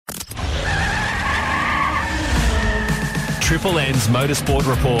Triple N's Motorsport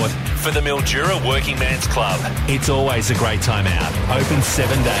Report for the Mildura Working Man's Club. It's always a great time out. Open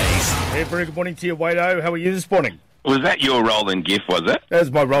 7 days. Yeah, very good morning to you, Wado. How are you this morning? Was that your rolling gift, was it? That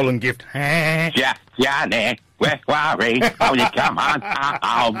was my rolling gift. Johnny, we're worried. Oh, you come on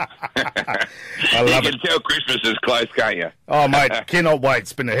home. I love You can tell Christmas is close, can't you? Oh, mate, cannot wait.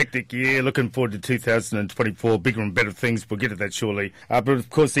 It's been a hectic year. Looking forward to 2024. Bigger and better things. We'll get to that shortly. But, of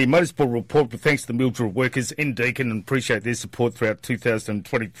course, the Motorsport Report, with thanks to the Mildura workers in Deakin, and appreciate their support throughout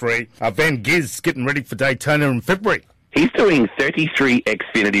 2023. Van Giz getting ready for Daytona in February. He's doing 33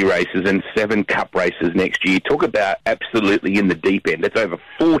 Xfinity races and 7 Cup races next year. Talk about absolutely in the deep end. That's over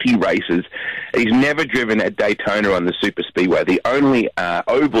 40 races. He's never driven at Daytona on the Super Speedway. The only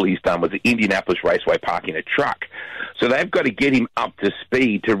oval he's done was the Indianapolis Raceway Park in a truck. So they've got to get him up to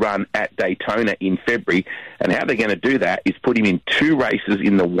speed to run at Daytona in February. And how they're going to do that is put him in 2 races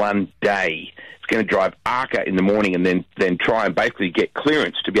in the one day. He's going to drive ARCA in the morning and then try and basically get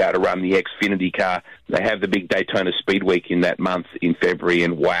clearance to be able to run the Xfinity car. They have the big Daytona Speed Week in that month in February,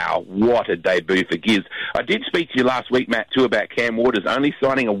 and wow, what a debut for Giz. I did speak to you last week, Matt, too, about Cam Waters only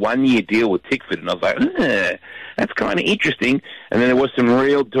signing a 1-year deal with Tickford, and I was like, that's kind of interesting. And then there was some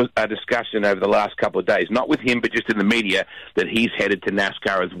real discussion over the last couple of days, not with him, but just in the media, that he's headed to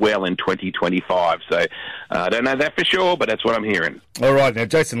NASCAR as well in 2025. So I don't know that for sure, but that's what I'm hearing. All right, now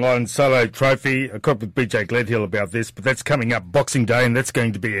Jason Lyon's solo trophy. I caught with BJ Gledhill about this, but that's coming up Boxing Day, and that's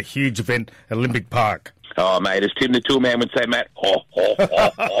going to be a huge event at Olympic Park. Oh, mate, as Tim the Toolman would say, Matt,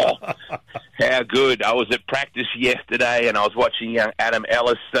 how good. I was at practice yesterday, and I was watching young Adam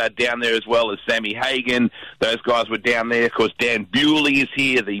Ellis down there, as well as Sammy Hagan. Those guys were down there. Of course, Dan Bewley is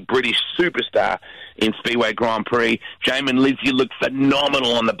here, the British superstar in Speedway Grand Prix. Jamin Lindsay looked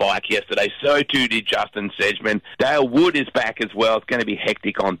phenomenal on the bike yesterday. So too did Justin Sedgman. Dale Wood is back as well. It's going to be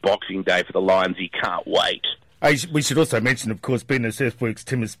hectic on Boxing Day for the Lions. He can't wait. We should also mention, of course, BNSF Works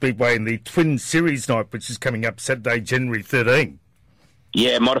Timber Speedway and the Twin Series night, which is coming up Saturday, January 13.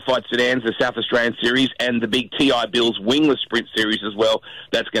 Yeah, Modified Sedans, the South Australian Series, and the big TI Bills Wingless Sprint Series as well.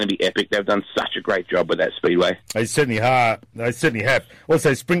 That's going to be epic. They've done such a great job with that speedway. They certainly are. They certainly have.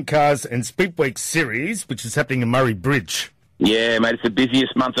 Also, Sprint Cars and Speed Week Series, which is happening in Murray Bridge. Yeah, mate, it's the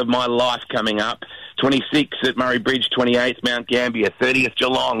busiest month of my life coming up. 26th at Murray Bridge, 28th Mount Gambier, 30th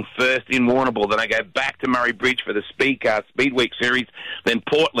Geelong, 1st in Warrnambool. Then I go back to Murray Bridge for the Speed Week Series, then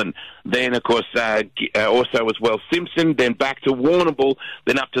Portland, then, of course, also as well Simpson, then back to Warrnambool,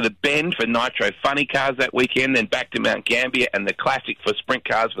 then up to the Bend for Nitro Funny Cars that weekend, then back to Mount Gambier and the Classic for Sprint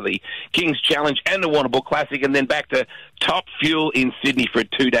Cars for the King's Challenge and the Warrnambool Classic, and then back to Top Fuel in Sydney for a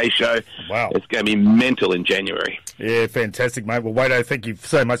 2-day show. Wow. It's going to be mental in January. Yeah, fantastic, mate. Well, Wado, thank you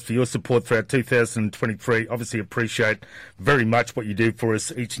so much for your support throughout 2023. Obviously appreciate very much what you do for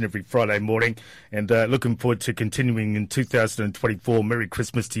us each and every Friday morning, and looking forward to continuing in 2024. Merry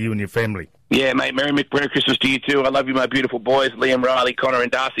Christmas to you and your family. Yeah, mate, Merry Christmas to you too. I love you, my beautiful boys, Liam, Riley, Connor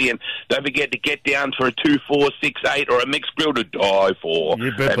and Darcy, and don't forget to get down for a 2, 4, 6, 8 or a mixed grill to die for.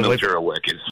 You bet, Mildura workers.